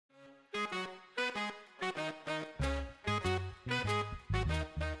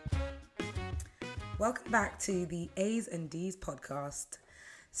Welcome back to the A's and D's podcast.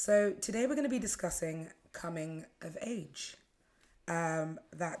 So today we're going to be discussing coming of age.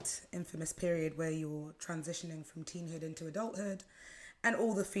 That infamous period where you're transitioning from teenhood into adulthood and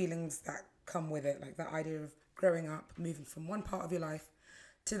all the feelings that come with it, like that idea of growing up, moving from one part of your life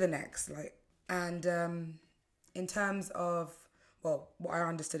to the next. In terms of, what I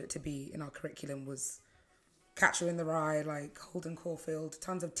understood it to be in our curriculum was Catcher in the Rye, like Holden Caulfield,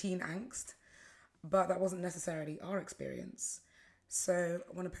 tons of teen angst, but that wasn't necessarily our experience. So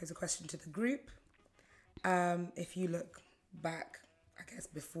I want to pose a question to the group. If you look back, I guess,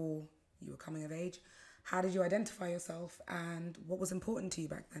 before you were coming of age, how did you identify yourself and what was important to you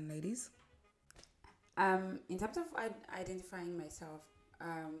back then, ladies? In terms of identifying myself,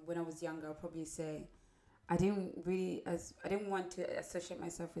 when I was younger, I'll probably say I didn't want to associate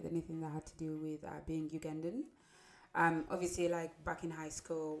myself with anything that had to do with being Ugandan. Obviously, like back in high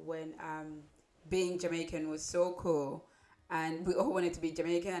school when being Jamaican was so cool and we all wanted to be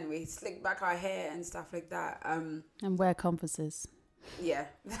Jamaican and we slicked back our hair and stuff like that. And wear compasses. Yeah,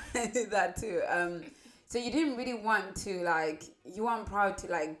 that too. So you didn't really want to you weren't proud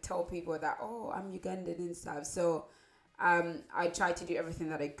to tell people that, oh, I'm Ugandan and stuff. So I tried to do everything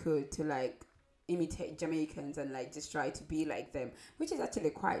that I could to imitate Jamaicans and just try to be like them, which is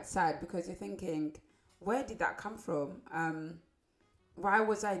actually quite sad because you're thinking, where did that come from? Why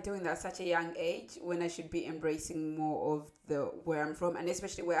was I doing that at such a young age when I should be embracing more of where I'm from, and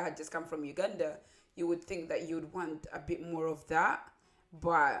especially where I had just come from, Uganda? You would think that you would want a bit more of that,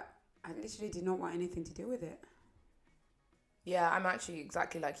 but I literally did not want anything to do with it. Yeah, I'm actually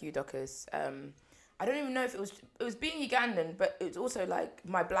exactly like you, Dockers. I don't even know if it was being Ugandan, but it was also like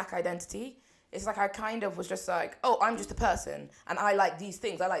my black identity. It's like I kind of was just like, oh, I'm just a person and I like these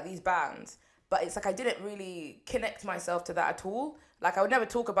things, I like these bands. But it's like I didn't really connect myself to that at all. Like I would never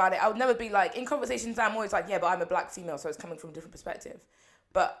talk about it. I would never be like, in conversations I'm always like, yeah, but I'm a black female, so it's coming from a different perspective.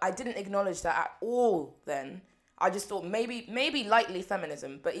 But I didn't acknowledge that at all then. I just thought maybe lightly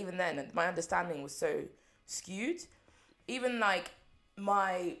feminism, but even then my understanding was so skewed. Even like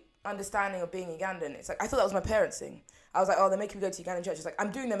my understanding of being Ugandan, it's like I thought that was my parents' thing. I was like, oh, they're making me go to Ugandan church. It's like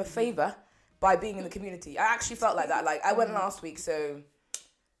I'm doing them a favour by being in the community. I actually felt like that. Like I went last week, so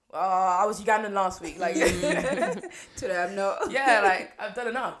I was Ugandan last week. Like today I'm not. Yeah, like I've done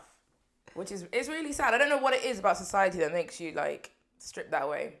enough, which is it's really sad. I don't know what it is about society that makes you strip that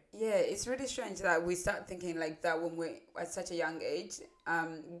way. Yeah, it's really strange that we start thinking like that when we're at such a young age.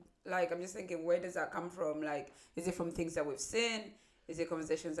 I'm just thinking, where does that come from? Is it from things that we've seen? Is it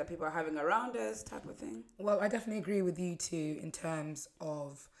conversations that people are having around us, type of thing? Well, I definitely agree with you too in terms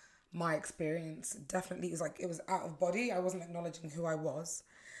of my experience. Definitely, it was out of body. I wasn't acknowledging who I was.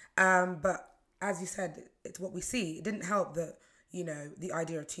 But as you said, it's what we see. It didn't help that, the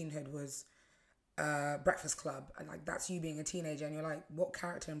idea of teenhood was Breakfast Club, and that's you being a teenager and you're like, what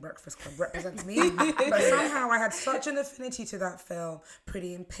character in Breakfast Club represents me? But somehow I had such an affinity to that film,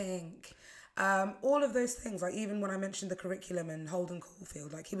 Pretty in Pink, all of those things. Even when I mentioned the curriculum and Holden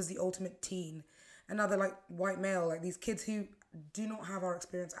Caulfield, he was the ultimate teen, another white male, these kids who do not have our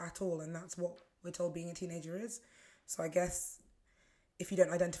experience at all, and that's what we're told being a teenager is. So I guess if you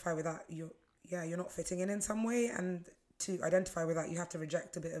don't identify with that, you're not fitting in some way, and to identify with that, you have to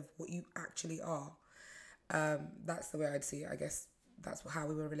reject a bit of what you actually are. That's the way I'd see it. I guess that's how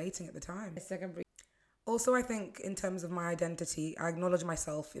we were relating at the time. Also, I think in terms of my identity, I acknowledge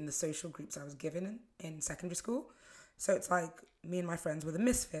myself in the social groups I was given in secondary school. So it's like me and my friends were the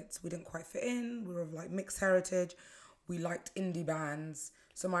misfits. We didn't quite fit in. We were of mixed heritage. We liked indie bands.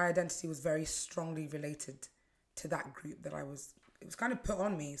 So my identity was very strongly related to that group that it was kind of put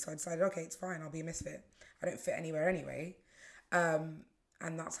on me. So I decided, okay, it's fine. I'll be a misfit. I don't fit anywhere anyway. And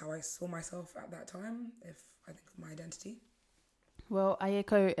that's how I saw myself at that time, if I think of my identity. Well, I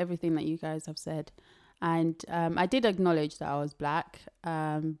echo everything that you guys have said. And I did acknowledge that I was black,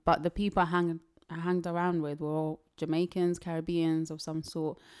 but the people I hanged around with were all Jamaicans, Caribbeans of some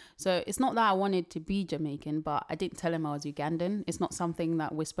sort. So it's not that I wanted to be Jamaican, but I didn't tell them I was Ugandan. It's not something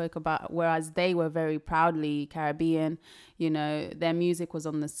that we spoke about, whereas they were very proudly Caribbean. Their music was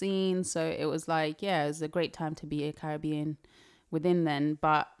on the scene. So it was it was a great time to be a Caribbean within then.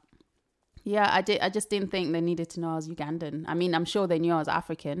 But yeah, I just didn't think they needed to know I was Ugandan. I mean, I'm sure they knew I was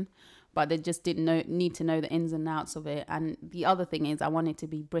African, but they just didn't need to know the ins and outs of it. And the other thing is I wanted to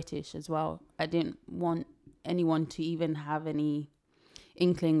be British as well. I didn't want anyone to even have any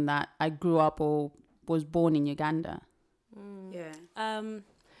inkling that I grew up or was born in Uganda. Yeah.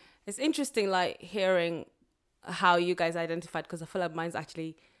 It's interesting hearing how you guys identified, because I feel like mine's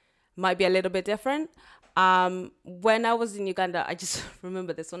actually might be a little bit different. When I was in Uganda, I just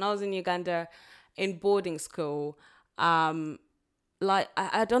remember this. When I was in Uganda, in boarding school, like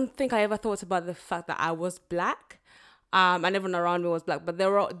I don't think I ever thought about the fact that I was black. And everyone around me was black, but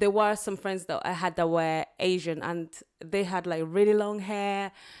there were some friends that I had that were Asian, and they had like really long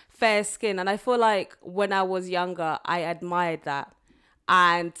hair, fair skin, and I feel like when I was younger, I admired that,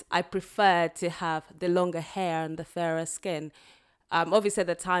 and I preferred to have the longer hair and the fairer skin. Obviously, at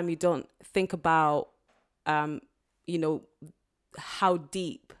the time, you don't think about, you know, how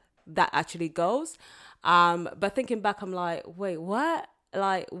deep that actually goes. But thinking back, I'm like, wait, what?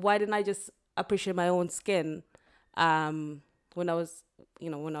 Like, why didn't I just appreciate my own skin when I was,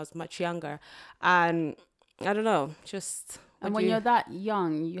 when I was much younger? And I don't know, just. And when you're that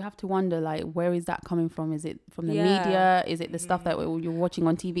young, you have to wonder, like, where is that coming from? Is it from the Yeah. media? Is it the stuff that you're watching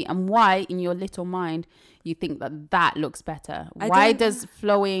on TV? And why, in your little mind, you think that looks better? Why does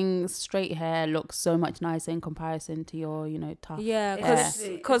flowing straight hair look so much nicer in comparison to your, tough Yeah, hair?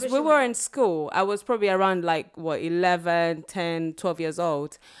 because we were in school. I was probably around 11, 10, 12 years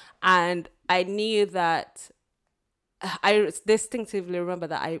old. And I knew that I distinctively remember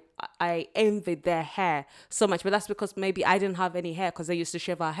that I envied their hair so much, but that's because maybe I didn't have any hair because they used to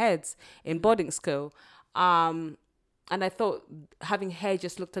shave our heads in boarding school. And I thought having hair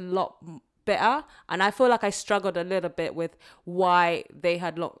just looked a lot better. And I feel like I struggled a little bit with why they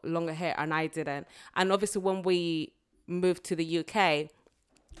had longer hair and I didn't. And obviously when we moved to the UK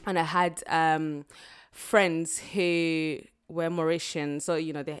and I had friends who were Mauritian, so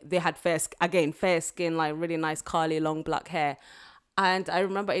they had fair skin, like really nice curly long black hair. And I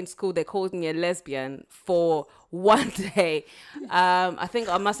remember in school they called me a lesbian for one day. I think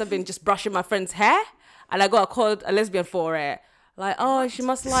I must have been just brushing my friend's hair and I got called a lesbian for it. Like, oh, she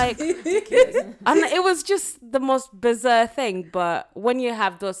must like and it was just the most bizarre thing. But when you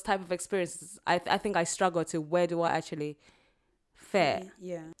have those type of experiences, I think I struggle to where do I actually fit.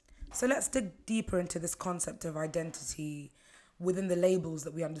 Yeah. So let's dig deeper into this concept of identity within the labels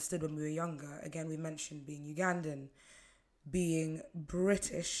that we understood when we were younger. Again, we mentioned being Ugandan, being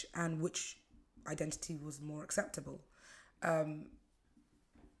British, and which identity was more acceptable. Why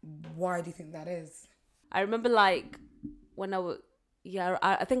do you think that is? I remember when I was,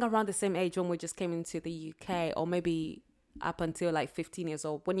 I think around the same age when we just came into the UK, or maybe up until 15 years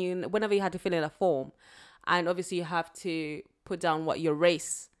old, whenever you had to fill in a form, and obviously you have to put down what your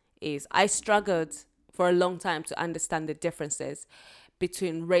race is. I struggled for a long time to understand the differences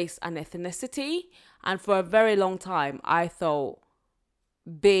between race and ethnicity. And for a very long time, I thought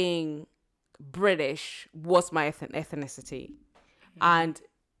being British was my ethnicity. And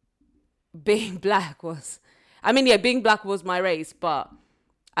being black was, being black was my race, but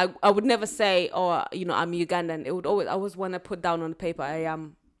I would never say, I'm Ugandan. I always want to put down on the paper, I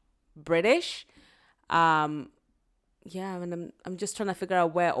am British. And I'm just trying to figure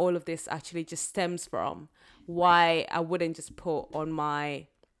out where all of this actually just stems from. Why I wouldn't just put on my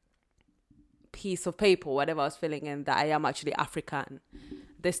piece of paper, whatever I was filling in, that I am actually African.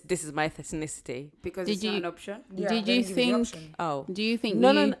 This is my ethnicity. Because Did it's you- not an option. Yeah, Did they you give the think? option. Oh. Do you think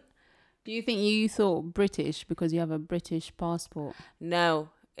No. Do you think you thought British because you have a British passport? No.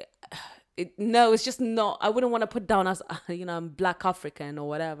 No, it's just not. I wouldn't want to put down as, I'm Black African or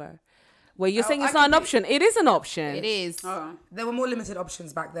whatever. Well, you're saying it's not an option. It is an option. It is. Oh. There were more limited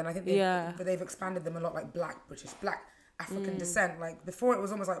options back then. I think Yeah. they've expanded them a lot, like black British, black African descent. Like before, it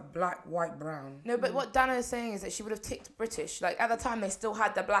was almost like black, white, brown. No, but what Dana is saying is that she would have ticked British. Like at the time, they still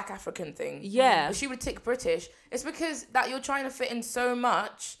had the black African thing. Yeah. But she would tick British. It's because that you're trying to fit in so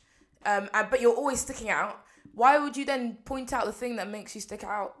much, but you're always sticking out. Why would you then point out the thing that makes you stick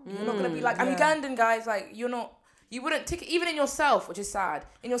out? You're not gonna be like, I'm Yeah. Ugandan, guys. Like you're not. You wouldn't tick even in yourself, which is sad.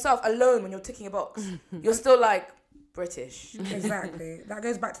 In yourself alone, when you're ticking a box, you're still like British. Exactly. That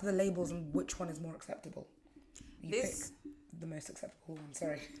goes back to the labels and which one is more acceptable. You This- pick the most acceptable one.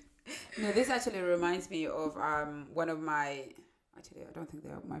 Sorry. No, this actually reminds me of one of my. Actually, I don't think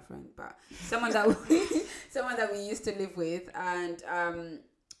they're my friend, but someone that we used to live with, and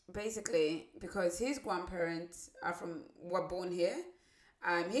basically because his grandparents were born here,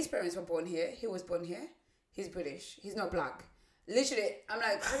 his parents were born here. He was born here. He's British. He's not black. Literally, I'm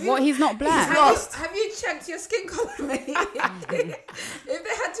like, He's not black. Have you checked your skin color, mate? If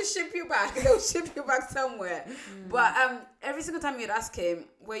they had to ship you back, they'll ship you back somewhere. But every single time you'd ask him,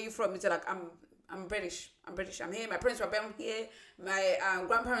 where are you from? He'd say like, I'm British. I'm here. My parents were born here. My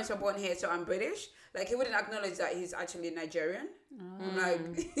grandparents were born here, so I'm British. Like, he wouldn't acknowledge that he's actually Nigerian. I'm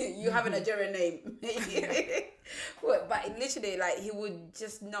like, you have a Nigerian name. But literally, like, he would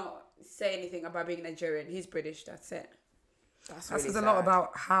just not say anything about being Nigerian. He's British, that's it. That really says a lot sad.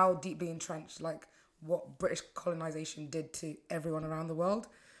 about how deeply entrenched, like what British colonization did to everyone around the world.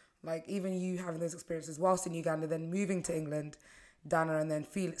 Like even you having those experiences whilst in Uganda, then moving to England, Dana, and then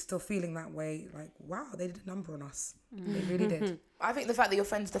still feeling that way. Like, wow, they did a number on us. They really did. I think the fact that your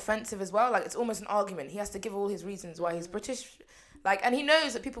friend's defensive as well, like it's almost an argument. He has to give all his reasons why he's British, like, and he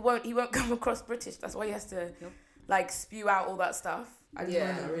knows that he won't come across British. That's why he has to, like, spew out all that stuff. I just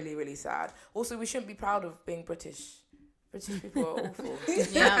find it really, really sad. Also, we shouldn't be proud of being British. British people are awful.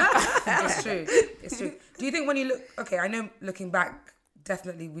 Yeah, it's true. It's true. Do you think when you look, okay, I know looking back,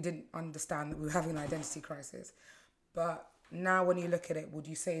 definitely we didn't understand that we were having an identity crisis, but now when you look at it, would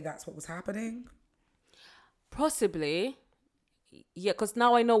you say that's what was happening? Possibly, yeah, because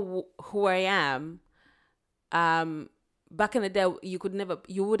now I know who I am. Back in the day, you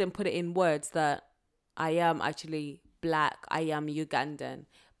wouldn't put it in words that I am actually black, I am Ugandan,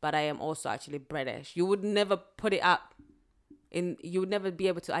 but I am also actually British. You would never put it up you would never be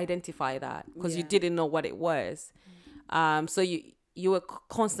able to identify that because you didn't know what it was. So you were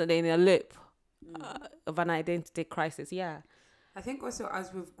constantly in a loop of an identity crisis. Yeah. I think also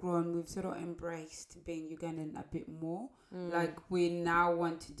as we've grown, we've sort of embraced being Ugandan a bit more. Like we now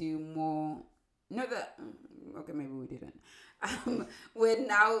want to do more. Not that okay, maybe we didn't. We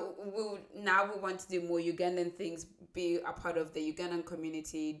want to do more Ugandan things, be a part of the Ugandan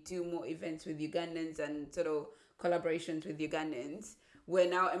community, do more events with Ugandans and sort of collaborations with Ugandans. We're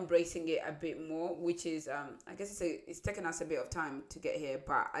now embracing it a bit more, which is I guess it's taken us a bit of time to get here,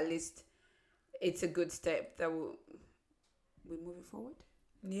 but at least it's a good step that we're moving forward.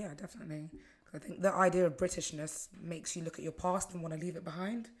 Yeah, definitely. I think the idea of Britishness makes you look at your past and want to leave it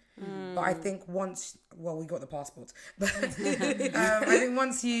behind. But I think we got the passports. But I think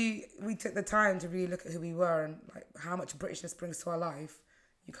once we took the time to really look at who we were and like how much Britishness brings to our life,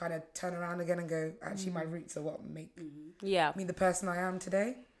 you kind of turn around again and go, actually, my roots are what make me the person I am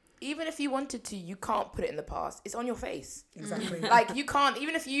today. Even if you wanted to, you can't put it in the past. It's on your face. Exactly. Like, you can't,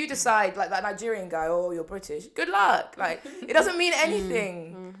 even if you decide, like that Nigerian guy, oh, you're British, good luck. Like, it doesn't mean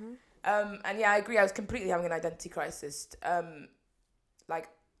anything. And yeah, I agree. I was completely having an identity crisis. Like,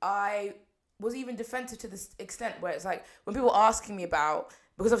 I was even defensive to this extent where it's like, when people were asking me about,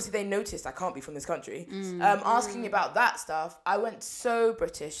 because obviously they noticed I can't be from this country, asking me about that stuff, I went so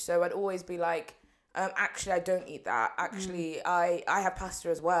British. So I'd always be like, actually, I don't eat that. Actually, I have pasta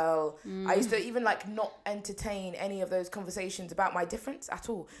as well. I used to even like not entertain any of those conversations about my difference at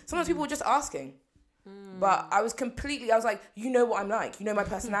all. Sometimes people were just asking. But I was like, you know what I'm like. You know my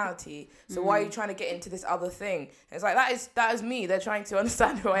personality. So why are you trying to get into this other thing? And it's like, that is me. They're trying to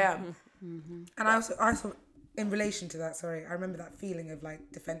understand who I am. And I also, in relation to that, I remember that feeling of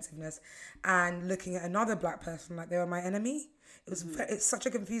like defensiveness and looking at another black person like they were my enemy. It's such a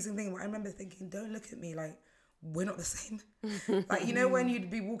confusing thing. I remember thinking, don't look at me like we're not the same. Like, you know, when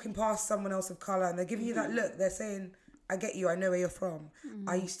you'd be walking past someone else of colour and they're giving you that look, they're saying, I get you, I know where you're from.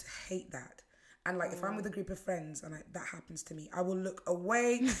 I used to hate that. And like, if I'm with a group of friends and that happens to me, I will look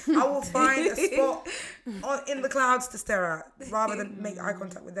away. I will find a spot in the clouds to stare at rather than make eye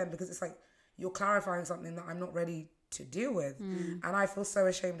contact with them, because it's like, you're clarifying something that I'm not ready to deal with. And I feel so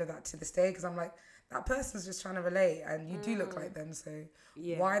ashamed of that to this day, because I'm like, that person's just trying to relate and you do look like them. So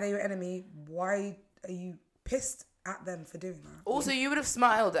why are they your enemy? Why are you pissed at them for doing that? Also, you would have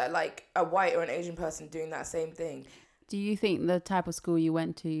smiled at like a white or an Asian person doing that same thing. Do you think the type of school you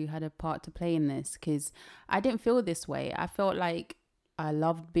went to had a part to play in this? Because I didn't feel this way. I felt like I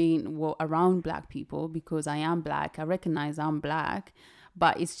loved being around black people because I am black. I recognize I'm black.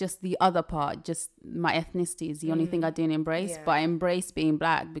 But it's just the other part, just my ethnicity is the only thing I didn't embrace. But I embrace being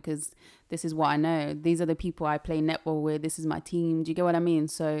black because this is what I know. These are the people I play netball with. This is my team. Do you get what I mean?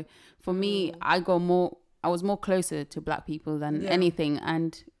 So for me, I was more closer to black people than anything.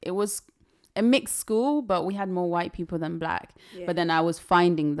 And it was a mixed school, but we had more white people than black. But then I was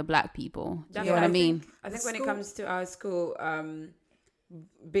finding the black people. Do you get what I mean? I think when it comes to our school,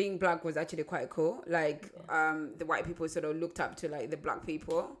 being black was actually quite cool. Like the white people sort of looked up to like the black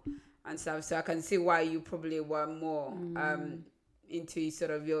people and stuff. So I can see why you probably were more into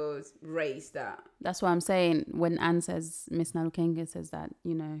sort of your race. That's what I'm saying. When Anne says, Miss Nalukenga says that,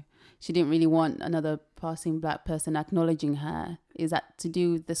 you know, she didn't really want another passing black person acknowledging her. Is that to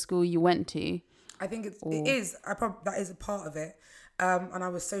do with the school you went to? I think it is. That is a part of it. And I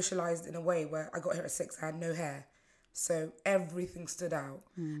was socialised in a way where I got here at 6, I had no hair. So everything stood out.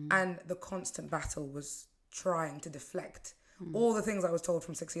 And the constant battle was trying to deflect all the things I was told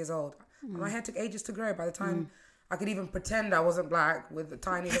from 6 years old. And my hair took ages to grow. By the time I could even pretend I wasn't black with a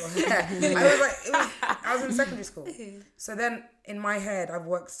tiny little hair, I was in secondary school. So then in my head, I've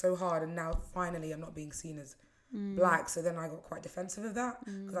worked so hard and now finally I'm not being seen as black. So then I got quite defensive of that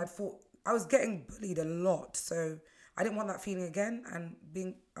because I thought I was getting bullied a lot. So I didn't want that feeling again. And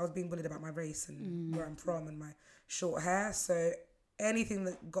I was being bullied about my race and where I'm from and my short hair. So anything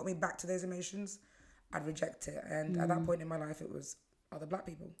that got me back to those emotions, I'd reject it. And at that point in my life, it was other black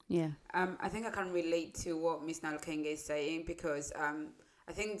people. Yeah. I think I can relate to what Miss Nalkenge is saying, because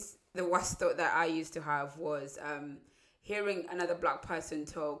I think the worst thought that I used to have was hearing another black person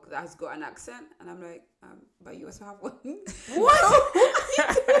talk that has got an accent, and I'm like, but you also have one. What?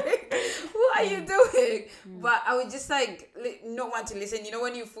 What are you doing? But I would just like not want to listen. You know,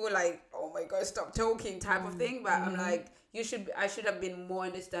 when you feel like, oh my God, stop talking type of thing. But I'm like, I should have been more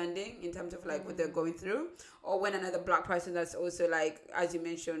understanding in terms of like what they're going through. Or when another black person that's also like, as you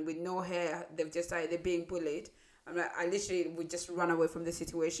mentioned, with no hair, they've just started, they're being bullied. I'm like, I literally would just run away from the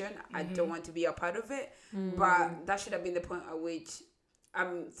situation. I don't want to be a part of it. But that should have been the point at which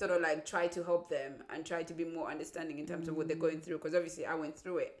I'm sort of like try to help them and try to be more understanding in terms of what they're going through. Because obviously I went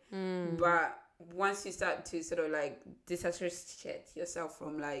through it. But once you start to sort of like disassociate yourself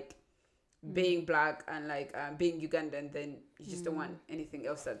from like being black and like being Ugandan, then you just don't want anything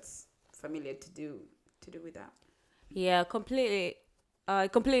else that's familiar to do with that. Yeah, completely. I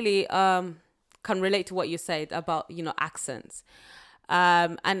completely can relate to what you said about, you know, accents.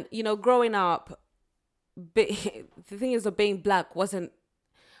 And, you know, growing up, the thing is that being black wasn't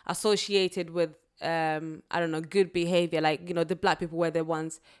associated with, I don't know, good behavior. Like, you know, the black people were the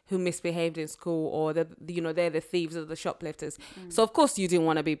ones who misbehaved in school, or they're the thieves or the shoplifters. So of course you didn't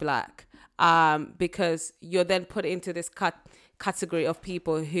want to be black, because you're then put into this category of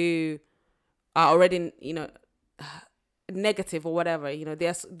people who are already, you know, negative or whatever, you know,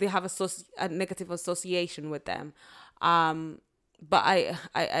 they have a negative association with them. But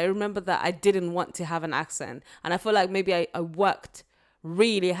I remember that I didn't want to have an accent, and I feel like maybe I worked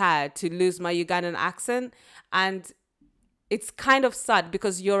really hard to lose my Ugandan accent, and it's kind of sad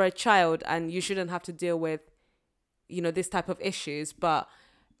because you're a child and you shouldn't have to deal with, you know, this type of issues, but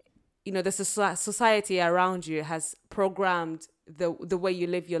you know, the society around you has programmed the way you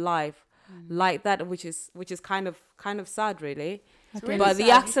live your life like that, which is kind of sad, really. Really but the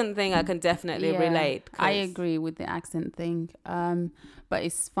sad. accent thing I can definitely relate. I agree with the accent thing. But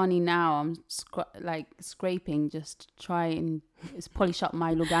it's funny now. I'm scraping, just try and polish up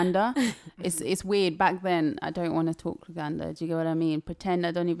my Luganda. It's weird. Back then, I don't want to talk Luganda. Do you get what I mean? Pretend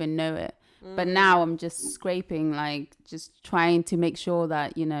I don't even know it. But now I'm just scraping, like just trying to make sure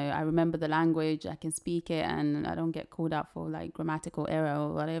that, you know, I remember the language, I can speak it, and I don't get called out for like grammatical error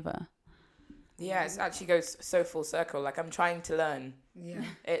or whatever. Yeah, it actually goes so full circle. Like, I'm trying to learn. Yeah.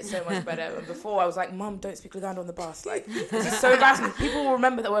 It's so much better. And before, I was like, Mum, don't speak Luganda on the bus. Like, this is so embarrassing. People will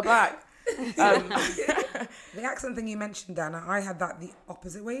remember that we're black. The accent thing you mentioned, Dana, I had that the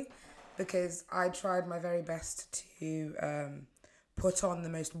opposite way, because I tried my very best to put on the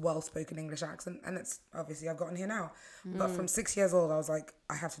most well-spoken English accent, and it's obviously I've gotten here now. But from 6 years old, I was like,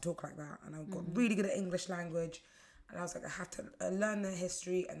 I have to talk like that, and I got really good at English language. And I was like, I have to learn their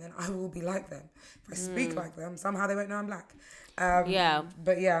history, and then I will be like them. If I speak like them, somehow they won't know I'm black. But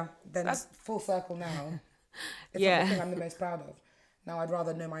yeah, then that's full circle now. It's not the thing I'm the most proud of. Now I'd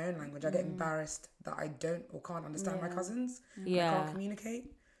rather know my own language. I get embarrassed that I don't or can't understand my cousins. Yeah. I can't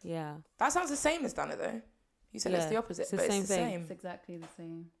communicate. Yeah. That sounds the same as Dana, though. You said it's the opposite, it's the but same it's the thing. same. It's exactly the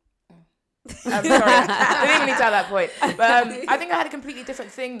same. I'm sorry. I didn't even need to add that point. But I think I had a completely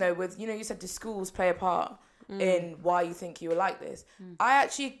different thing, though, with, you know, you said the schools play a part in why you think you were like this. I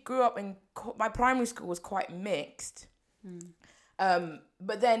actually grew up my primary school was quite mixed.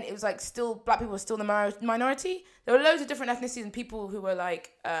 But then it was like still, black people were still the minority. There were loads of different ethnicities and people who were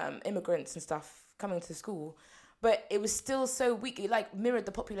like immigrants and stuff coming to the school. But it was still so weak. It like mirrored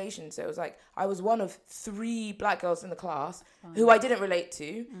the population. So it was like I was one of 3 black girls in the class who I didn't relate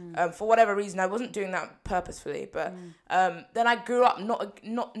to for whatever reason. I wasn't doing that purposefully. But then I grew up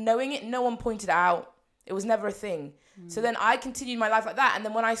not knowing it. No one pointed it out. It was never a thing. So then I continued my life like that. And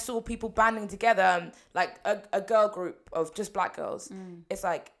then when I saw people banding together, like a girl group of just black girls, it's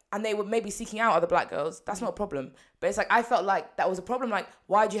like, and they were maybe seeking out other black girls. That's not a problem. But it's like, I felt like that was a problem. Like,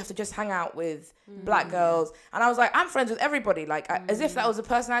 why do you have to just hang out with black girls? And I was like, I'm friends with everybody. Like, as if that was a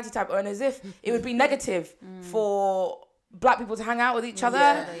personality type, or as if it would be negative for black people to hang out with each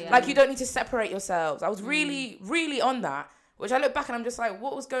other. Like, you don't need to separate yourselves. I was really, really on that. Which I look back and I'm just like,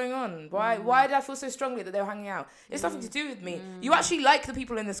 what was going on? Why did I feel so strongly that they were hanging out? It's nothing to do with me. You actually like the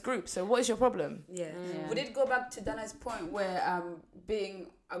people in this group, so what is your problem? Yeah. Would it go back to Dana's point where being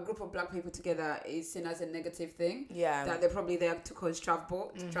a group of black people together is seen as a negative thing? Yeah. That they're probably there to cause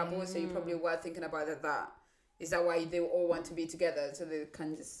trouble, so you probably were thinking about that Is that why they all want to be together so they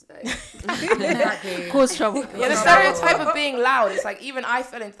can just like Exactly. Cause trouble. Yeah, the stereotype of being loud. It's like even I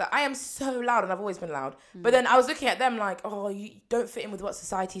fell into that. I am so loud, and I've always been loud. But then I was looking at them like, oh, you don't fit in with what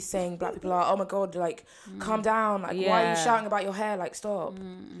society's saying. Black people are. Oh my god, like, calm down. Like, why are you shouting about your hair? Like, stop.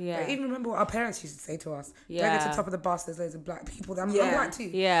 I even remember what our parents used to say to us. Don't get to the top of the bus, there's loads of black people. I'm black too.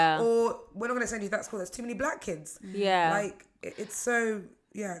 Yeah. Or we're not going to send you to that school, there's too many black kids. Yeah. Like, it's so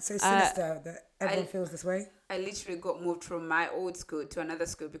sinister that everyone feels this way. I literally got moved from my old school to another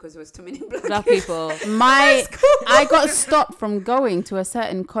school because there was too many black Black kids. people. I got stopped from going to a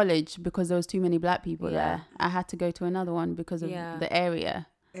certain college because there was too many black people there. I had to go to another one because of the area.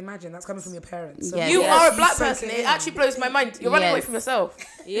 Imagine, that's coming from your parents. So Yes. You Yes. are a black So person. It clear. actually blows my mind. You're running away Yes. from yourself.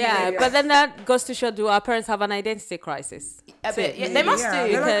 Yeah, but then that goes to show, do our parents have an identity crisis? A bit. Yeah, they must do.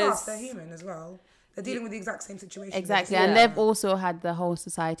 They're like because- us, they're human as well. They're dealing with the exact same situation. Exactly. They're And just- they've also had the whole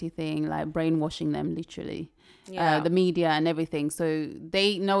society thing, like brainwashing them, literally. Yeah. The media and everything. So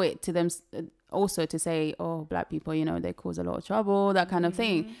they know it to them also to say, oh, black people, you know, they cause a lot of trouble, that kind of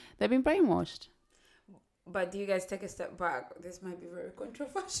thing. They've been brainwashed. But do you guys take a step back? This might be very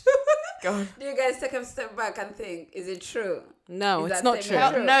controversial. Go on. Do you guys take a step back and think, is it true? No, Is it's that not statement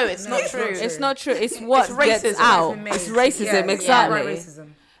true. true? No, it's not it's not true. true. It's not true. It's what It's gets racism. out. It's It's been racism, made. exactly. Right,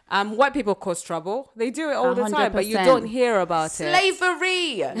 racism. White people cause trouble. They do it all the time, but you 100%. don't hear about it.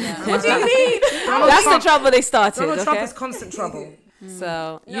 Slavery. What do you mean? That's the trouble they started. Donald Trump Okay? is constant trouble.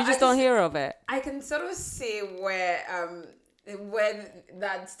 So you No, just I don't just- hear of it. I can sort of see where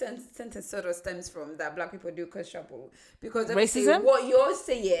that sentence sort of stems from, that black people do cause trouble, because obviously Racism? what you're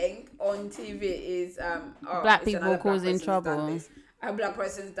saying on TV is Black it's people another black causing person's done trouble. this. A black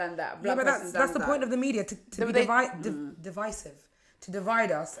person's done that. Yeah, Black but person's that's done the that. point of the media, to be they- divisive, to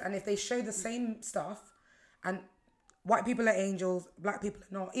divide us. And if they show the same stuff, and white people are angels, black people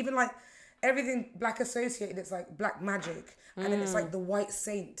are not. Even like everything black associated, it's like black magic, and then it's like the white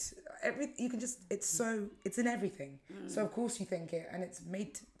saint. It's in everything. So of course you think it, and it's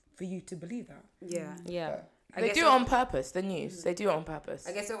made for you to believe that. Yeah. Yeah. I They guess do it on purpose. The news. They do it on purpose.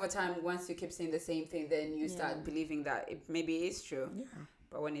 I guess over time, once you keep saying the same thing, then you start believing that it maybe is true. Yeah.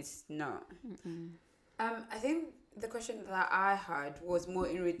 But when it's not. I think the question that I had was more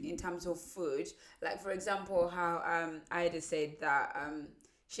in terms of food. Like, for example, how Ida said that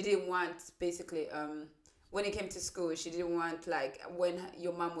she didn't want, basically, when it came to school, she didn't want, like, when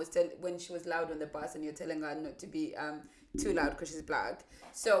your mom was when she was loud on the bus and you're telling her not to be too loud because she's black.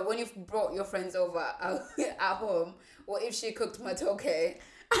 So when you've brought your friends over at home, what if she cooked matoke?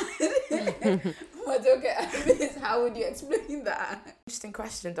 Matoke, how would you explain that? Interesting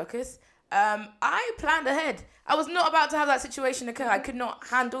question, Dockers. I planned ahead. I was not about to have that situation occur. I could not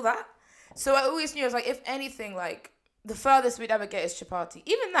handle that. So I always knew, I was like, if anything, like, the furthest we'd ever get is chapati.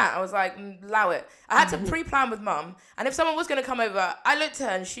 Even that, I was like, allow it. I had to pre-plan with mum. And if someone was going to come over, I looked at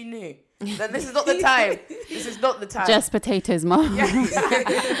her and she knew that this is not the time. This is not the time. Just potatoes, mom. Even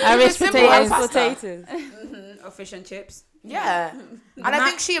Irish simple as potatoes. pasta. Potatoes. Or fish and chips. Yeah. And I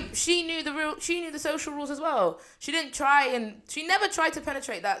think she knew the social rules as well. She never tried to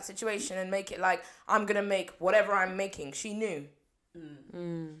penetrate that situation and make it like, I'm going to make whatever I'm making. She knew.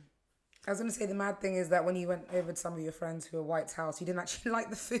 I was going to say, the mad thing is that when you went over to some of your friends who are white's house, you didn't actually like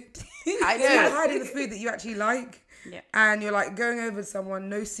the food. I So you're know. hiding the food that you actually like. Yeah. And you're like going over to someone,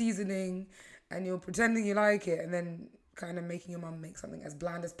 no seasoning, and you're pretending you like it, and then kind of making your mum make something as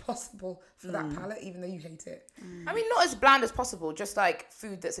bland as possible for that palate, even though you hate it. I mean, not as bland as possible, just like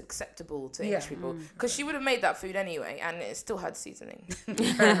food that's acceptable to English Yeah. people. Because she would have made that food anyway, and it still had seasoning.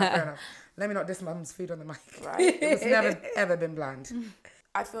 Fair enough. Let me not diss mum's food on the mic. Right? It's never, ever been bland.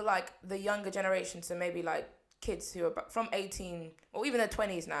 I feel like the younger generation, so maybe like kids who are from 18 or even their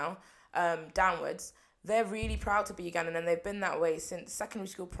 20s now, downwards, they're really proud to be Ugandan, and they've been that way since secondary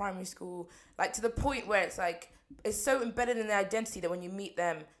school, primary school, like to the point where it's like, it's so embedded in their identity that when you meet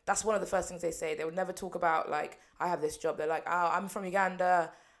them, that's one of the first things they say. They would never talk about like, I have this job. They're like, oh, I'm from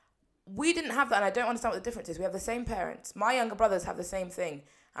Uganda. We didn't have that, and I don't understand what the difference is. We have the same parents. My younger brothers have the same thing,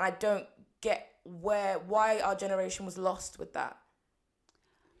 and I don't get why our generation was lost with that.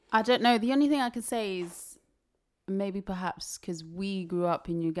 I don't know. The only thing I could say is maybe perhaps because we grew up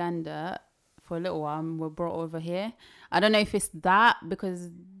in Uganda for a little while and were brought over here. I don't know if it's that because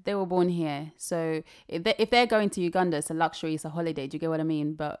they were born here. So if they're going to Uganda, it's a luxury, it's a holiday. Do you get what I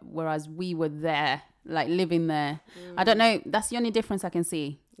mean? But whereas we were there, like living there. I don't know. That's the only difference I can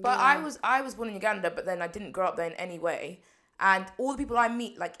see. But I was born in Uganda, but then I didn't grow up there in any way. And all the people I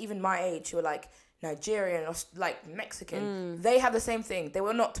meet, like even my age, who are like Nigerian or like Mexican, they have the same thing. They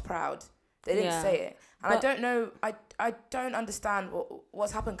were not proud. They didn't say it. And I don't know. I don't understand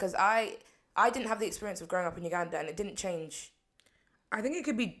what's happened, because I didn't have the experience of growing up in Uganda, and it didn't change. I think it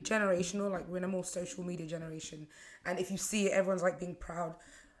could be generational, like we're in a more social media generation. And if you see it, everyone's like being proud,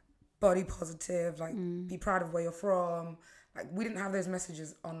 body positive, like be proud of where you're from. Like we didn't have those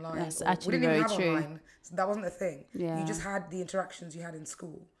messages online. That's or actually we didn't even very have true. online. So that wasn't a thing. Yeah. You just had the interactions you had in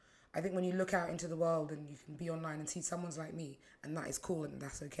school. I think when you look out into the world and you can be online and see someone's like me, and that is cool and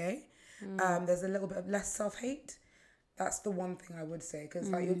that's okay. There's a little bit of less self-hate. That's the one thing I would say, because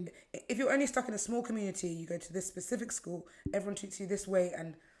like if you're only stuck in a small community, you go to this specific school, everyone treats you this way,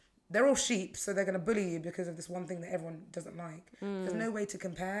 and they're all sheep, so they're going to bully you because of this one thing that everyone doesn't like. There's no way to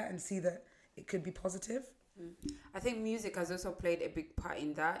compare and see that it could be positive. I think music has also played a big part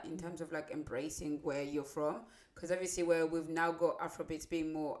in that, in terms of like embracing where you're from, because obviously where we've now got Afrobeats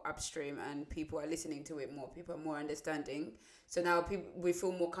being more upstream and people are listening to it more, people are more understanding, so now we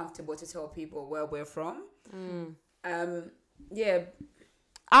feel more comfortable to tell people where we're from. Yeah.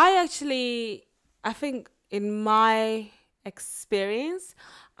 I think in my experience,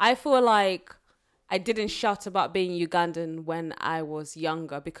 I feel like I didn't shout about being Ugandan when I was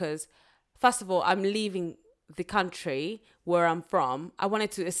younger because, first of all, I'm leaving the country where I'm from. I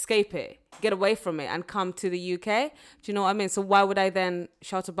wanted to escape it, get away from it, and come to the UK. Do you know what I mean? So why would I then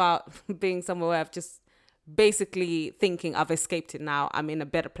shout about being somewhere where I've just basically thinking I've escaped it now, I'm in a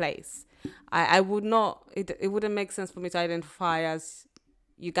better place? I would not, it wouldn't make sense for me to identify as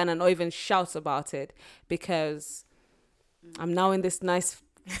Ugandan or even shout about it, because I'm now in this nice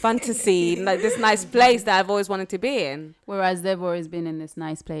fantasy, like this nice place that I've always wanted to be in. Whereas they've always been in this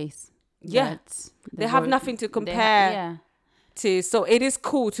nice place. Yeah. They have nothing to compare to. So it is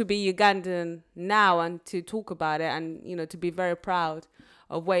cool to be Ugandan now and to talk about it and, you know, to be very proud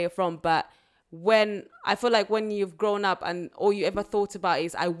of where you're from. But when I feel like when you've grown up and all you ever thought about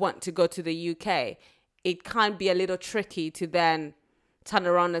is I want to go to the UK, it can be a little tricky to then turn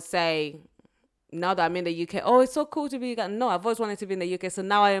around and say, now that I'm in the UK, oh, it's so cool to be Ugandan. No, I've always wanted to be in the UK, so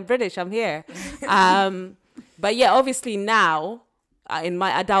now I am British, I'm here. But yeah, obviously now, in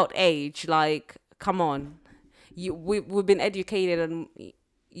my adult age, like, come on. We've been educated and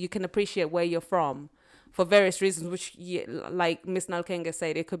you can appreciate where you're from for various reasons, which, like Miss Nalkenga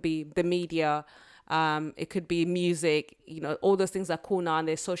said, it could be the media, it could be music, you know, all those things are cool now and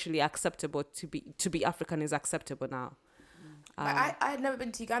they're socially acceptable. To be African is acceptable now. I had never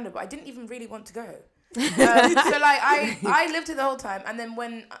been to Uganda, but I didn't even really want to go. So like I lived it the whole time, and then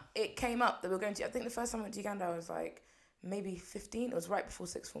when it came up that we were going to, I think the first time I went to Uganda I was like maybe 15. It was right before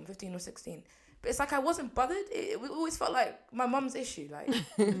sixth form, 15 or 16. But it's like I wasn't bothered. It always felt like my mum's issue. Like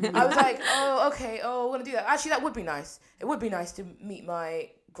I was like, oh okay, oh I want to do that. Actually, that would be nice. It would be nice to meet my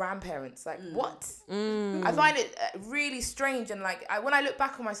grandparents. Like what? I find it really strange, and like when I look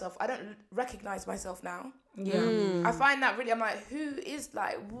back on myself, I don't recognize myself now. I find that really, I'm like, who is,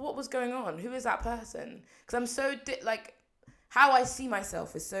 like, what was going on? Who is that person? Because I'm so like how I see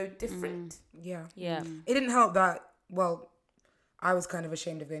myself is so different. Yeah. It didn't help that, well, I was kind of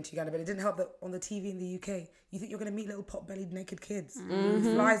ashamed of going to Uganda, but it didn't help that on the TV in the UK, you think you're going to meet little pot-bellied naked kids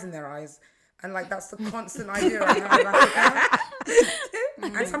with flies in their eyes. And, like, that's the constant idea I have of Africa.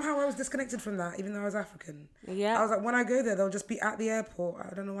 And somehow I was disconnected from that, even though I was African. Yeah. I was like, when I go there, they'll just be at the airport.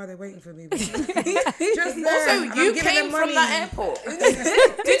 I don't know why they're waiting for me. But just there. Also, you came from that airport.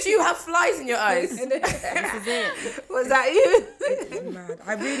 Did you have flies in your eyes? This is it. Was that you? It's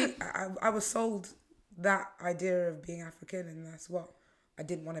mad. I was sold that idea of being African, and that's what I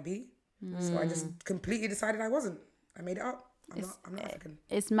didn't want to be. So I just completely decided I wasn't. I made it up. I'm not African.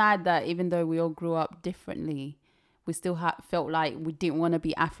 It's mad that even though we all grew up differently, we still felt like we didn't want to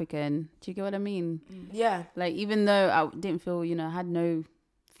be African. Do you get what I mean? Yeah. Like, even though I didn't feel, I had no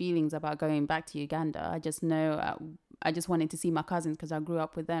feelings about going back to Uganda. I just know I just wanted to see my cousins because I grew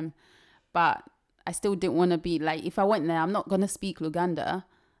up with them. But I still didn't want to be, like, if I went there, I'm not going to speak Luganda.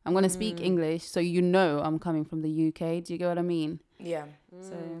 I'm going to speak English, so I'm coming from the UK. Do you get what I mean? Yeah.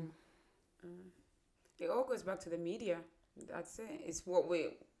 So it all goes back to the media. That's it. It's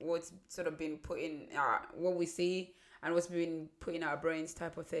what's sort of been put in what we see and what's been put in our brains,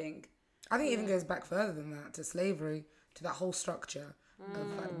 type of thing. I think it even goes back further than that, to slavery, to that whole structure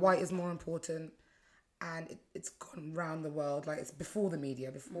of like white is more important, and it's gone round the world. Like, it's before the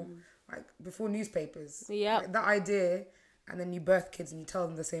media, before newspapers. Yeah. Like, that idea, and then you birth kids and you tell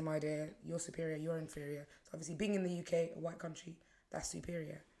them the same idea. You're superior. You're inferior. So obviously, being in the UK, a white country, that's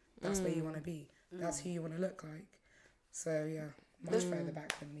superior. That's where you want to be. That's who you want to look like. So yeah, much further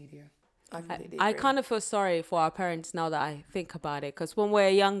back than media. I kind of feel sorry for our parents now that I think about it, because when we're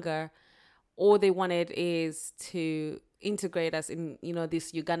younger, all they wanted is to integrate us in,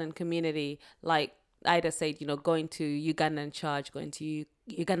 this Ugandan community. Like, either said, going to Ugandan church, going to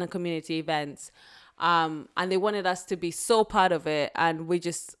Ugandan community events. And they wanted us to be so part of it, and we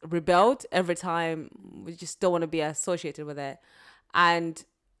just rebelled every time. We just don't want to be associated with it. And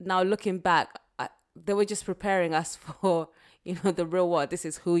now looking back, they were just preparing us for, the real world. This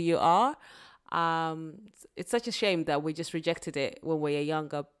is who you are. It's such a shame that we just rejected it when we were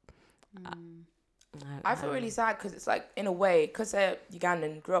younger. I feel really sad because it's like, in a way, because they're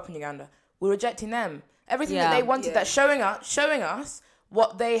Ugandan, grew up in Uganda, we're rejecting them. Everything that they wanted, that showing us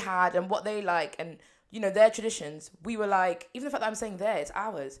what they had and what they like, and their traditions. We were like, even the fact that I'm saying there, it's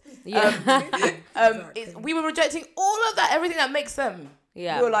ours. We were rejecting all of that, everything that makes them.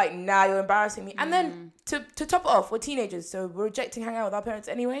 Yeah. We were like, nah, you're embarrassing me. And then to top it off, we're teenagers, so we're rejecting hanging out with our parents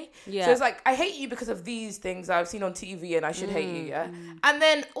anyway. Yeah. So it's like, I hate you because of these things I've seen on TV, and I should hate you, yeah? And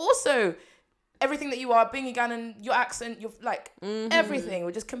then also, everything that you are, being Ugandan, your accent, your like everything,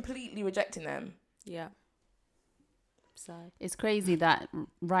 we're just completely rejecting them. Yeah. Sad. It's crazy that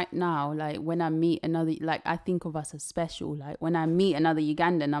right now, like when I meet another, like I think of us as special. Like when I meet another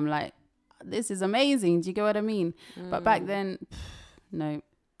Ugandan, I'm like, this is amazing. Do you get what I mean? But back then, no,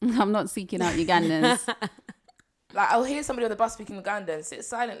 I'm not seeking out Ugandans. Like, I'll hear somebody on the bus speaking Uganda and sit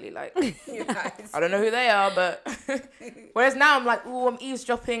silently, like, I don't know who they are, but... Whereas now I'm like, ooh, I'm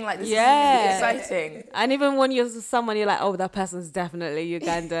eavesdropping, like, this is really exciting. And even when you're someone, you're like, oh, that person's definitely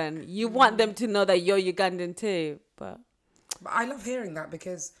Ugandan. You want them to know that you're Ugandan too, but I love hearing that,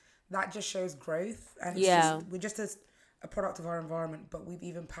 because that just shows growth. And we're just a product of our environment, but we've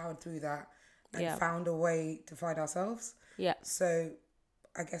even powered through that and found a way to find ourselves. Yeah. So...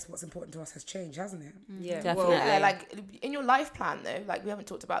 I guess what's important to us has changed, hasn't it? Yeah, definitely. Well, like in your life plan though, like we haven't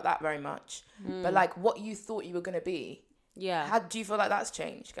talked about that very much, but like what you thought you were gonna be. Yeah. How do you feel like that's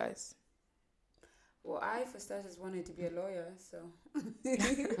changed, guys? Well, I for starters wanted to be a lawyer, so.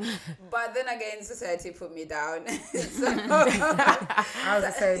 But then again, society put me down. So I was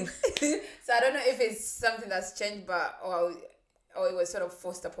the same. So I don't know if it's something that's changed, but or it was sort of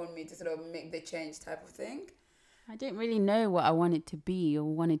forced upon me to sort of make the change type of thing. I didn't really know what I wanted to be or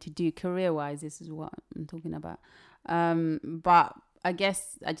wanted to do career-wise. This is what I'm talking about. But I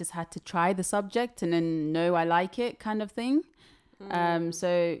guess I just had to try the subject and then know I like it, kind of thing.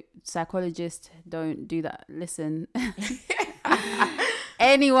 So psychologists, don't do that. Listen,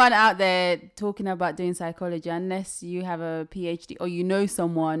 anyone out there talking about doing psychology, unless you have a PhD or you know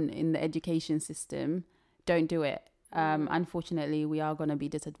someone in the education system, don't do it. Unfortunately, we are going to be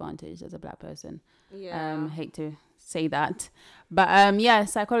disadvantaged as a black person. Hate to say that, but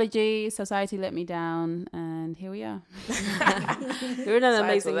psychology, society let me down, and here we are. You're in an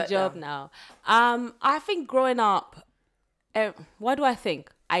amazing job now. I think growing up, what do I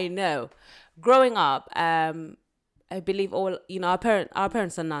think? I know, growing up, I believe all our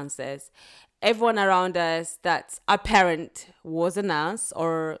parents are nurses. Everyone around us that's a parent was a nurse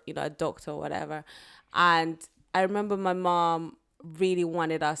or a doctor or whatever, and I remember my mom really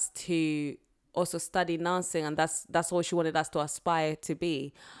wanted us to also study nursing, and that's all she wanted us to aspire to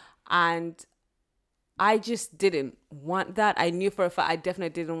be. And I just didn't want that. I knew for a fact I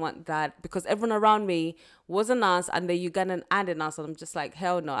definitely didn't want that, because everyone around me was a nurse and the Ugandan and a nurse, and I'm just like,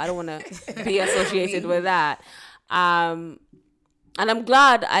 hell no, I don't want to be associated with that. And I'm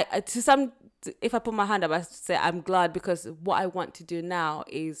glad if I put my hand up, I say I'm glad, because what I want to do now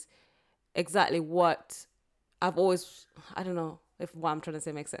is exactly what I've always, I don't know if what I'm trying to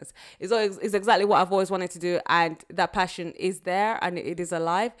say makes sense. It's exactly what I've always wanted to do, and that passion is there and it is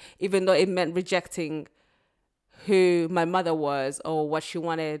alive, even though it meant rejecting who my mother was or what she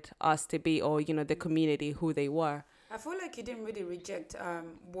wanted us to be, or the community who they were. I feel like you didn't really reject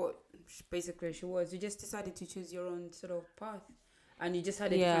what basically she was. You just decided to choose your own sort of path. And you just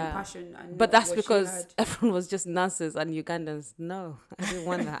had a different passion. And but that's because everyone was just nurses and Ugandans. No, I didn't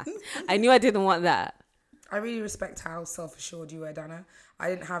want that. I knew I didn't want that. I really respect how self-assured you were, Dana. I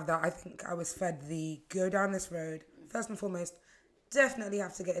didn't have that. I think I was fed the go down this road. First and foremost, definitely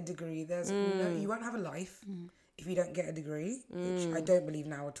have to get a degree. You won't have a life if you don't get a degree, which I don't believe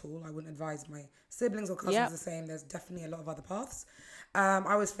now at all. I wouldn't advise my siblings or cousins the same. There's definitely a lot of other paths.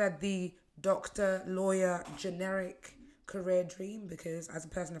 I was fed the doctor, lawyer, generic career dream, because as a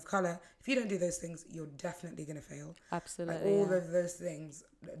person of color, if you don't do those things, you're definitely going to fail. Absolutely. Like all of those things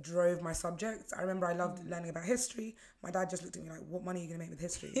drove my subjects. I remember I loved learning about history. My dad just looked at me like, what money are you going to make with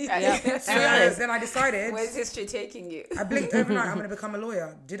history? So then I decided, where's history taking you? I blinked overnight, I'm going to become a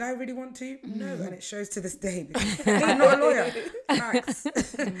lawyer. Did I really want to? No, and it shows to this day. I'm not a lawyer. Facts.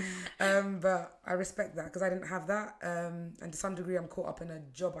 But I respect that, because I didn't have that. And to some degree, I'm caught up in a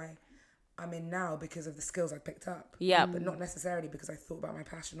job I'm in now because of the skills I picked up. Yeah. But not necessarily because I thought about my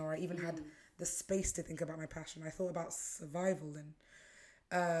passion, or I even had the space to think about my passion. I thought about survival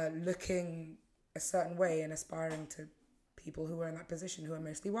and looking a certain way and aspiring to people who were in that position who are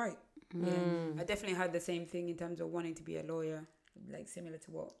mostly white. Yeah. I definitely had the same thing in terms of wanting to be a lawyer, like similar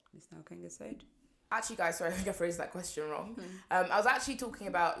to what Ms. Nalkenga said. Actually, guys, sorry, I think I phrased that question wrong. I was actually talking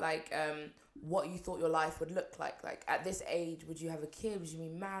about like what you thought your life would look like. Like at this age, would you have a kid? Would you be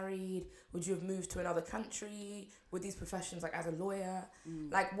married? Would you have moved to another country with these professions, like as a lawyer?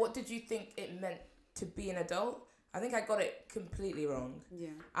 Like, what did you think it meant to be an adult? I think I got it completely wrong. Yeah.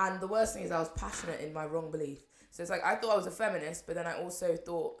 And the worst thing is I was passionate in my wrong belief. So it's like I thought I was a feminist, but then I also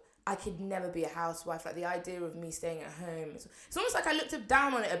thought I could never be a housewife. Like the idea of me staying at home, it's almost like I looked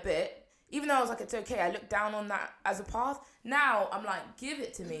down on it a bit. Even though I was like, it's okay, I looked down on that as a path. Now I'm like, give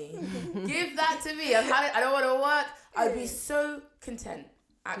it to me. Give that to me. I don't want to work. I'd be so content,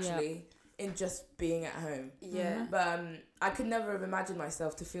 actually, in just being at home. Yeah. But I could never have imagined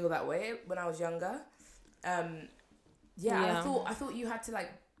myself to feel that way when I was younger. And I thought you had to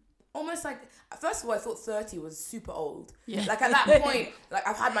like, almost like, first of all, I thought 30 was super old. Yeah. Like at that point, like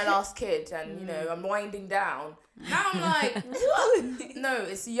I've had my last kid and, you know, I'm winding down. Now I'm like, what? No,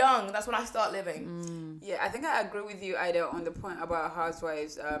 it's young. That's when I start living. Yeah, I think I agree with you, Ida, on the point about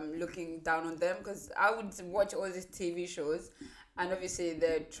housewives looking down on them, because I would watch all these TV shows and obviously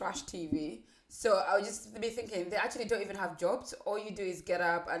they're trash TV. So I would just be thinking, they actually don't even have jobs. All you do is get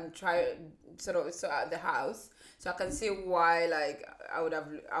up and try sort out the house. So I can see why, like, I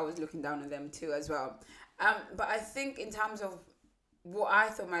was looking down on them too as well. But I think in terms of what I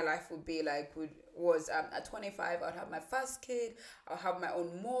thought my life would be like was at 25, I'd have my first kid, I'll have my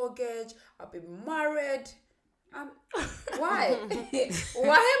own mortgage, I'll be married. Why?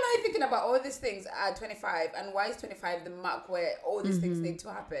 Why am I thinking about all these things at 25? And why is 25 the mark where all these things need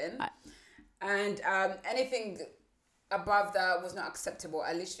to happen? And anything above that was not acceptable.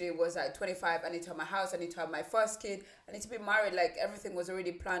 I literally was at 25, I need to have my house, I need to have my first kid, I need to be married, like everything was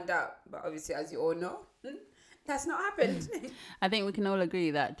already planned out. But obviously, as you all know, that's not happened. I think we can all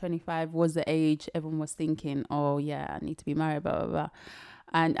agree that 25 was the age everyone was thinking, oh yeah, I need to be married, blah, blah, blah.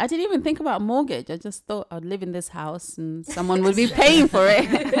 And I didn't even think about mortgage. I just thought I'd live in this house and someone would be paying for it.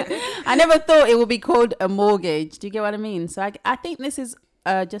 I never thought it would be called a mortgage. Do you get what I mean? So I think this is,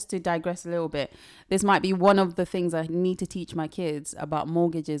 just to digress a little bit, this might be one of the things I need to teach my kids about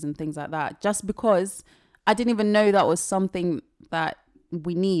mortgages and things like that, just because I didn't even know that was something that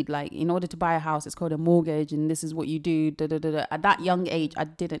we need. Like, in order to buy a house, it's called a mortgage and this is what you do. Da, da, da, da. At that young age, I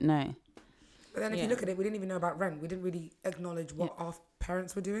didn't know. But then if you look at it, we didn't even know about rent. We didn't really acknowledge what our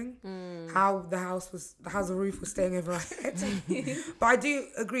parents were doing, how the roof was staying over our heads. But I do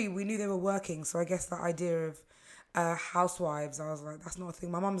agree, we knew they were working. So I guess that idea of housewives, I was like, that's not a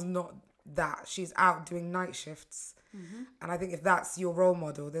thing. My mum's not that. She's out doing night shifts. And I think if that's your role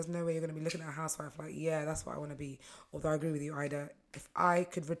model, there's no way you're going to be looking at a housewife like, yeah, that's what I want to be. Although I agree with you, Ida, if I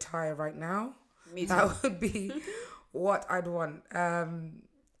could retire right now, that would be what I'd want.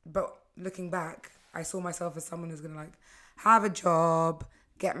 But looking back, I saw myself as someone who's going to like have a job,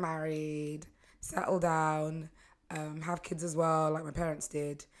 get married, settle down, have kids as well, like my parents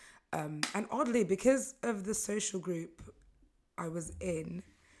did. And oddly, because of the social group I was in,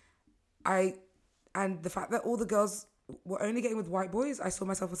 and the fact that all the girls were only getting with white boys, I saw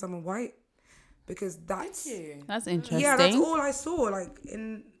myself as someone white, because that's interesting. Yeah, that's all I saw, like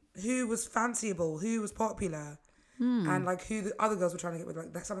in who was fanciable, who was popular, and like who the other girls were trying to get with,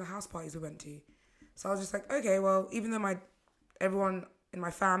 like some of the house parties we went to. So I was just like, okay, well, even though everyone in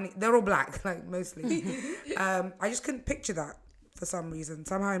my family, they're all black, like mostly, I just couldn't picture that for some reason.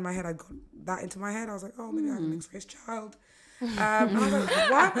 Somehow in my head, I got that into my head. I was like, oh, maybe I have a mixed race child. And I was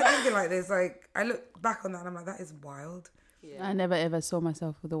like, why am I thinking like this? Like, I look back on that and I'm like, that is wild. Yeah. I never ever saw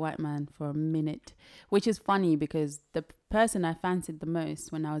myself with a white man for a minute, which is funny because the person I fancied the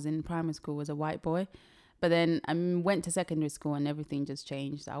most when I was in primary school was a white boy. But then I went to secondary school and everything just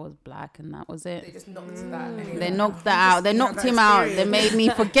changed. I was black and that was it. They just knocked that. Anyway. They knocked that out. They knocked him out. They made me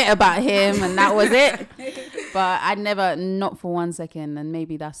forget about him and that was it. But I never, not for 1 second. And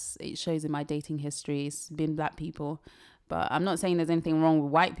maybe it shows in my dating history. It's been black people. But I'm not saying there's anything wrong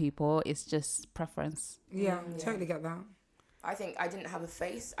with white people. It's just preference. Yeah, totally get that. I think I didn't have a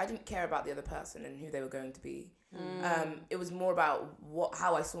face. I didn't care about the other person and who they were going to be. It was more about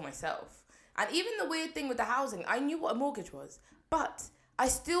how I saw myself. And even the weird thing with the housing, I knew what a mortgage was. But I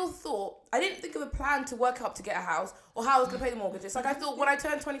still thought, I didn't think of a plan to work up to get a house or how I was going to pay the mortgage. It's like I thought when I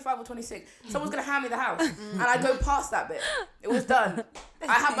turned 25 or 26, someone's going to hand me the house. And I'd go past that bit. It was done.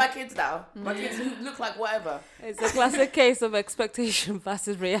 I have my kids now. My kids look like whatever. It's a classic case of expectation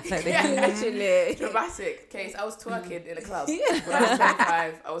versus reality. Yeah, Actually. dramatic case. I was twerking in a club when I was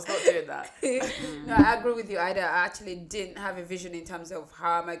 25. I was not doing that. No, I agree with you. I actually didn't have a vision in terms of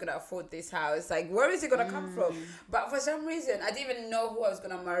how am I gonna afford this house. Like, where is it gonna come from? But for some reason, I didn't even know who I was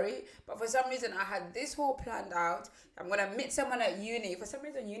gonna marry. But for some reason, I had this whole planned out. I'm gonna meet someone at uni. For some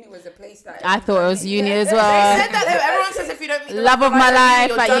reason, uni was the place that I thought it was uni as They well. said that though. Everyone says if you don't meet the Love of my life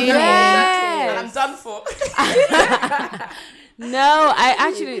you're at done uni. for. Yes. And I'm done for. No, I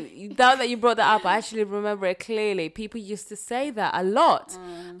actually, now that you brought that up, I actually remember it clearly. People used to say that a lot.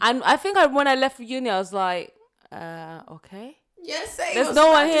 And I think when I left uni, I was like, okay. Yes, same. There's I was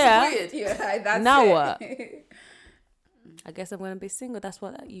no one disappointed. Yeah, that's Now it. what? I guess I'm going to be single. That's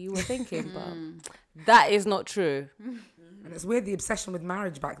what you were thinking. But that is not true. And it's weird the obsession with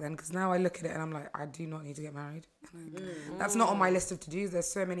marriage back then, because now I look at it and I'm like, I do not need to get married. That's not on my list of to-dos. There's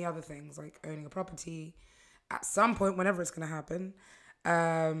so many other things, like owning a property at some point, whenever it's going to happen.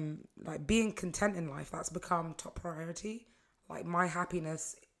 Like being content in life, that's become top priority. Like my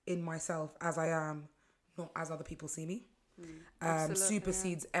happiness in myself as I am, not as other people see me.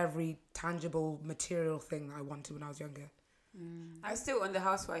 Supersedes every tangible material thing that I wanted when I was younger. I'm still on the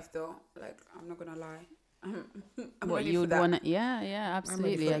housewife though. Like, I'm not gonna lie. I'm What ready you for would that. want to, yeah,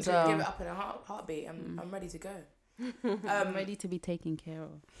 absolutely for as it. well. Give it up in a heartbeat. I'm ready to go. I'm ready to be taken care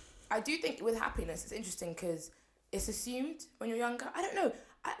of. I do think with happiness, it's interesting because it's assumed when you're younger. I don't know.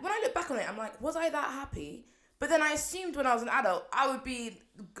 When I look back on it, I'm like, was I that happy? But then I assumed when I was an adult, I would be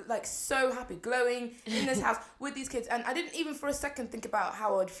like so happy, glowing in this house with these kids. And I didn't even for a second think about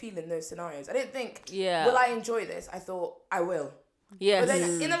how I'd feel in those scenarios. I didn't think, will I enjoy this? I thought, I will. Yes. But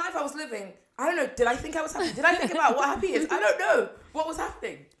then in the life I was living, I don't know, did I think I was happy? Did I think about what happy is? I don't know. What was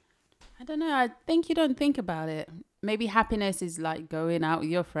happening? I don't know. I think you don't think about it. Maybe happiness is like going out with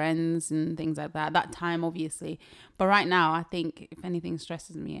your friends and things like that. That time, obviously. But right now, I think if anything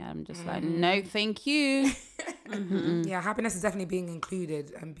stresses me, I'm just like, no, thank you. Yeah, happiness is definitely being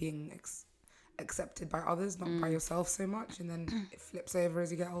included and being accepted by others, not by yourself so much. And then it flips over as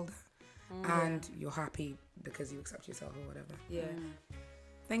you get older. And you're happy because you accept yourself or whatever. Yeah.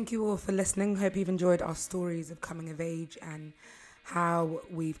 Thank you all for listening. Hope you've enjoyed our stories of coming of age and how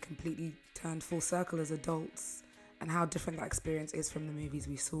we've completely turned full circle as adults and how different that experience is from the movies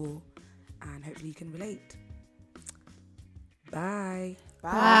we saw. And hopefully you can relate. Bye. Bye.